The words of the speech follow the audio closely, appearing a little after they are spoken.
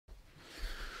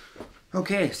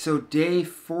Okay, so day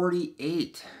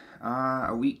 48.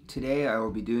 A week today, I will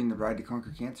be doing the Ride to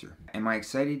Conquer Cancer. Am I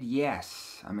excited?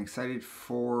 Yes. I'm excited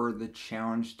for the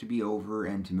challenge to be over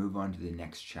and to move on to the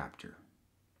next chapter.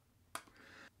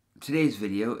 Today's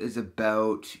video is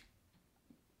about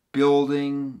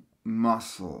building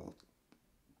muscle.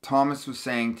 Thomas was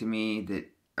saying to me that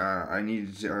I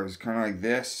was kind of like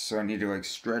this, so I need to like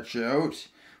stretch out,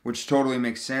 which totally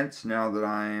makes sense now that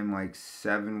I'm like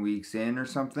 7 weeks in or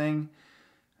something.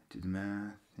 Do the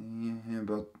math, yeah,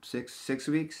 about six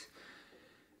weeks.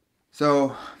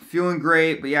 So feeling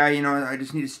great, but yeah, you know, I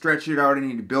just need to stretch it out. I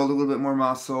need to build a little bit more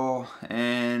muscle,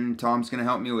 and Tom's gonna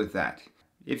help me with that.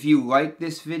 If you like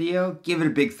this video, give it a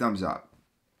big thumbs up.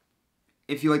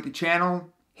 If you like the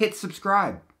channel, hit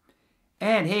subscribe.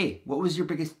 And hey, what was your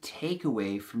biggest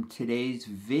takeaway from today's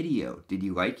video? Did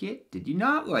you like it? Did you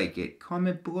not like it?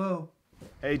 Comment below.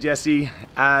 Hey Jesse,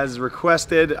 as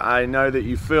requested, I know that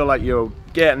you feel like you're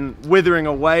withering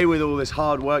away with all this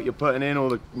hard work you're putting in, all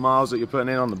the miles that you're putting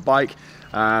in on the bike,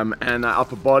 and that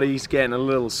upper body's getting a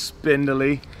little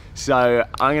spindly. So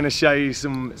I'm going to show you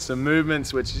some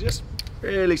movements which is just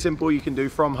really simple you can do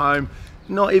from home.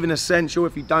 Not even essential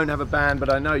if you don't have a band,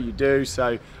 but I know you do,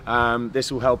 so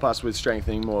this will help us with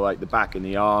strengthening more like the back and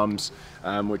the arms,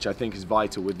 which I think is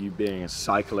vital with you being a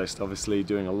cyclist, obviously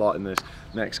doing a lot in this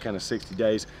next kind of 60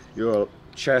 days. Your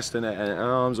chest and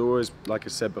arms are always, like I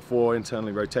said before,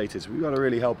 internally rotated, so we've got to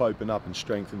really help open up and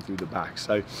strengthen through the back.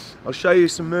 So I'll show you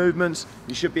some movements.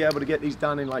 You should be able to get these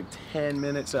done in like 10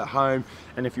 minutes at home,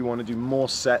 and if you want to do more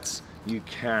sets, you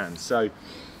can. So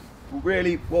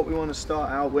really what we want to start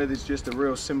out with is just a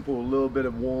real simple little bit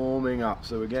of warming up.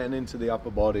 So we're getting into the upper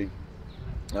body.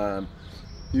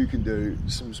 You can do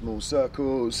some small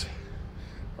circles.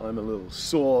 I'm a little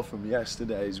sore from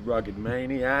yesterday's rugged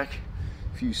maniac,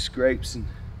 a few scrapes and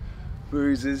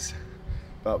bruises,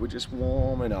 but we're just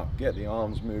warming up. Get the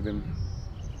arms moving,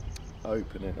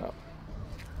 open it up.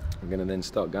 I'm going to then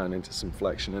start going into some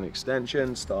flexion and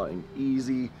extension, starting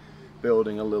easy,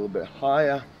 building a little bit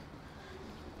higher.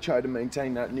 Try to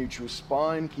maintain that neutral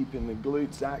spine, keeping the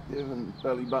glutes active and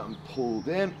belly button pulled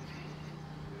in.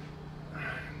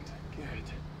 And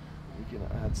good. We're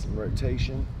gonna add some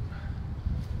rotation.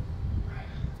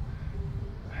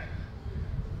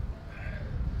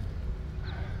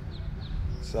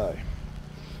 So,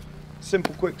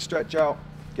 simple quick stretch out,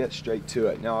 get straight to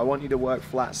it. Now I want you to work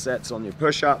flat sets on your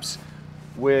push-ups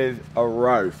with a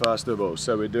row first of all.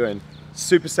 So we're doing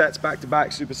supersets, back to back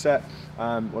superset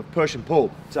with push and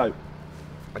pull. So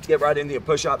let's get right into your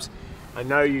push-ups. I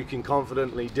know you can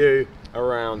confidently do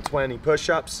around 20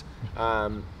 push-ups.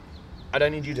 I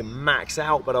don't need you to max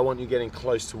out, but I want you getting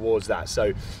close towards that.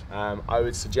 So I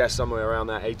would suggest somewhere around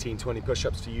that 18, 20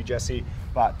 push-ups for you, Jesse,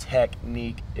 but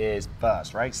technique is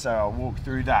first, right? So I'll walk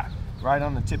through that. Right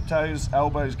on the tiptoes,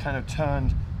 elbows kind of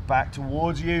turned back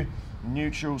towards you,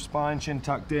 neutral spine, chin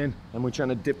tucked in, and we're trying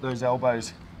to dip those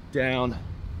elbows down,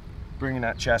 bringing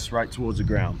that chest right towards the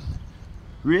ground.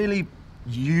 Really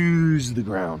use the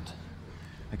ground.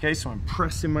 Okay, so I'm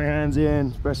pressing my hands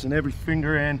in, pressing every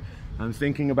finger in. I'm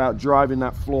thinking about driving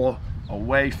that floor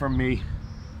away from me.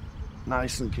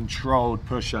 Nice and controlled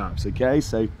push-ups, okay?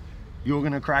 So you're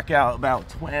gonna crack out about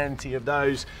 20 of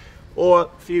those, or a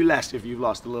few less if you've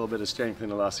lost a little bit of strength in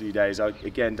the last few days.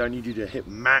 Again, don't need you to hit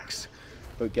max,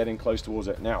 but getting close towards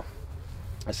it. Now,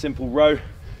 a simple row.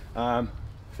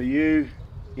 For you,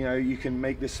 you know, you can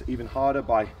make this even harder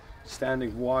by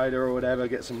standing wider or whatever,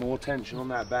 get some more tension on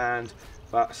that band.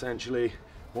 But essentially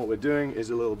what we're doing is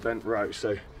a little bent row.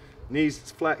 So knees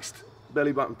flexed,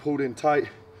 belly button pulled in tight,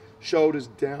 shoulders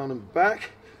down and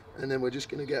back, and then we're just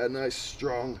gonna get a nice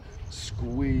strong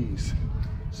squeeze.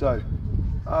 So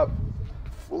up,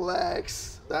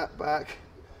 flex that back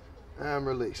and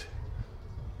release.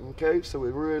 Okay, so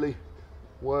we're really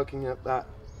working at that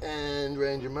end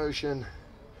range of motion.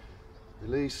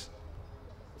 Release,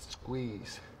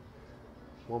 squeeze.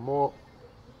 One more,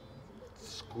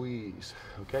 squeeze.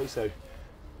 Okay, so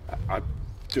I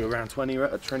do around 20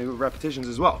 repetitions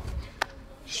as well.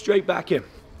 Straight back in,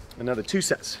 another 2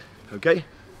 sets, okay?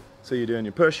 So you're doing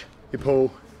your push, your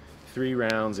pull, 3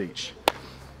 rounds each.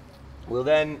 Well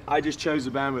then, I just chose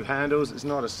a band with handles. It's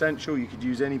not essential, you could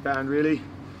use any band really,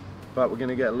 but we're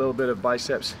gonna get a little bit of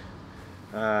biceps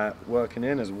working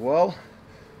in as well.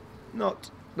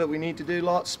 Not that we need to do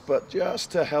lots, but just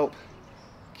to help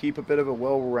keep a bit of a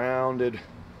well-rounded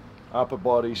upper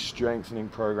body strengthening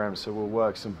program. So we'll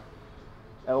work some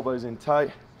elbows in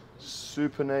tight,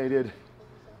 supinated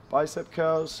bicep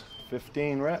curls,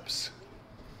 15 reps.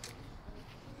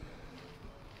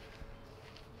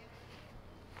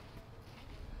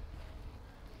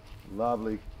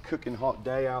 Lovely cooking hot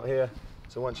day out here.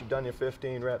 So once you've done your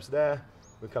 15 reps there,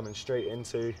 we're coming straight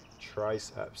into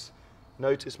triceps.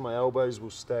 Notice my elbows will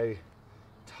stay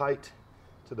tight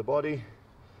to the body,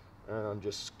 and I'm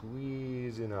just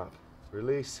squeezing up.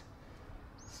 Release,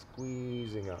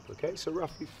 squeezing up. Okay, so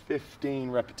roughly 15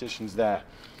 repetitions there.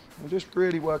 We're just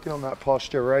really working on that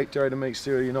posture, right? Try to make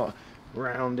sure you're not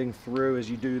rounding through as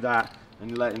you do that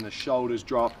and letting the shoulders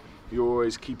drop. You're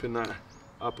always keeping that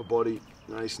upper body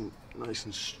nice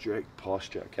and straight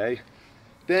posture, okay?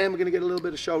 Then we're gonna get a little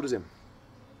bit of shoulders in.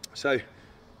 So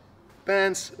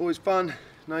bands, always fun,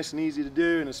 nice and easy to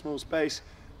do in a small space.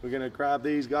 We're gonna grab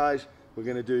these guys. We're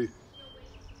gonna do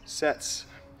sets.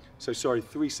 So sorry,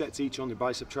 3 sets each on the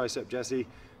bicep, tricep, Jesse,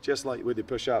 just like with the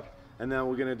push-up. And then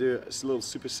we're gonna do a little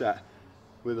superset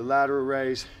with a lateral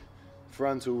raise,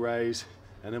 frontal raise,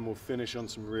 and then we'll finish on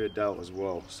some rear delt as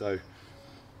well. So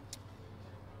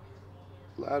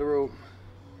lateral,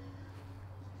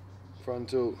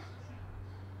 frontal,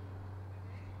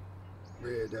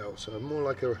 rear delt. So more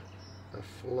like a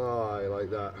fly like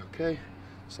that, okay?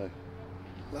 So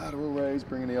lateral raise,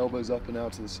 bringing the elbows up and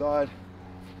out to the side.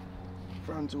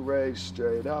 Frontal raise,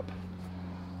 straight up.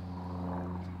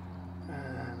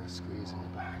 And a squeeze in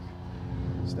the back.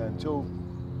 Stand tall.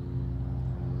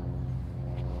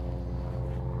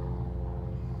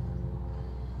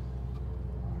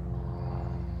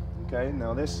 Okay,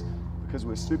 now this, because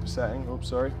we're supersetting, oops,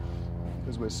 sorry.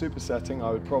 Because we're supersetting,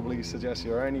 I would probably suggest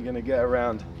you're only gonna get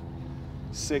around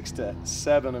 6 to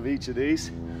 7 of each of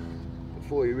these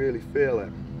before you really feel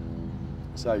it.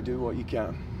 So do what you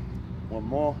can. One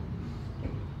more.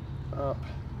 Up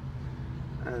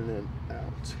and then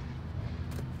out.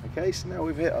 Okay, so now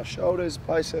we've hit our shoulders,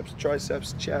 biceps,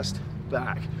 triceps, chest,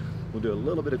 back. We'll do a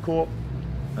little bit of core.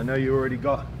 I know you already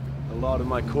got a lot of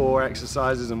my core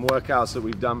exercises and workouts that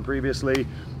we've done previously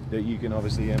that you can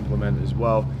obviously implement as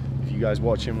well. If you guys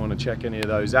watching want to check any of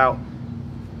those out,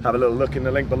 have a little look in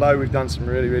the link below. We've done some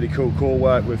really cool core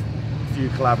work with a few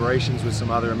collaborations with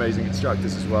some other amazing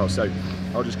instructors as well. So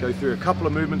I'll just go through a couple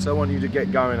of movements I want you to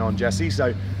get going on, Jesse.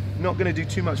 So not going to do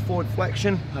too much forward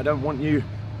flexion. I don't want you,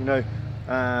 you know,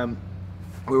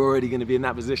 we're already going to be in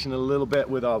that position a little bit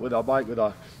with our bike, with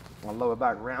our lower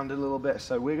back rounded a little bit.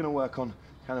 So we're going to work on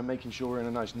kind of making sure we're in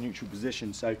a nice neutral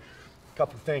position. So a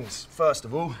couple of things. First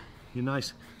of all, your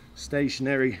nice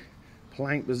stationary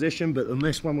plank position, but on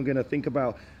this one we're going to think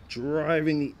about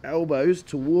driving the elbows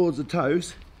towards the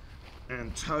toes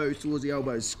and toes towards the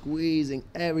elbows, squeezing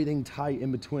everything tight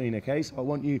in between. Okay, so I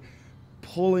want you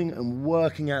pulling and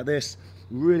working at this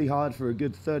really hard for a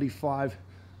good 35,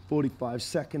 45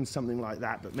 seconds, something like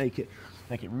that, but make it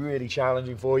really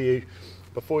challenging for you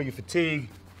before you fatigue.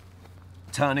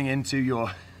 Turning into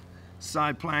your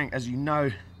side plank. As you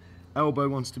know, elbow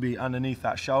wants to be underneath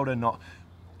that shoulder, not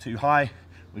too high.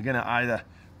 We're gonna either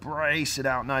brace it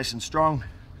out nice and strong.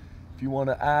 If you want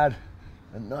to add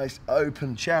a nice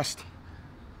open chest,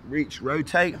 reach,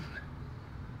 rotate.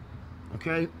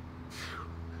 Okay,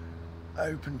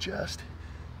 open chest,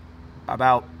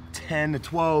 about 10 to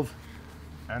 12,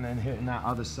 and then hitting that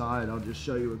other side. I'll just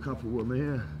show you a couple of them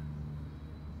here.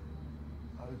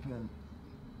 Open.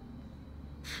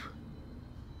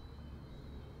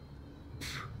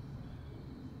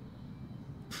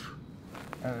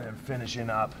 And then finishing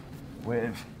up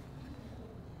with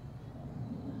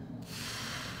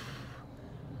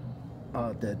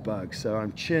our dead bug. So our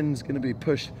chin's gonna be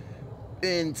pushed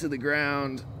into the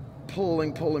ground,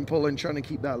 pulling, trying to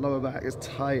keep that lower back as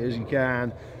tight as you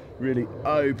can, really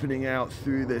opening out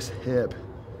through this hip.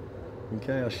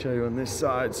 Okay, I'll show you on this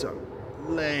side. So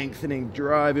I'm lengthening,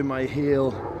 driving my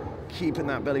heel, keeping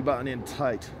that belly button in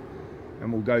tight.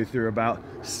 And we'll go through about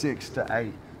 6 to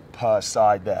 8 per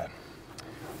side there.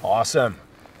 Awesome.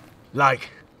 Like,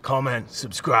 comment,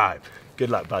 subscribe. Good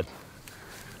luck, bud.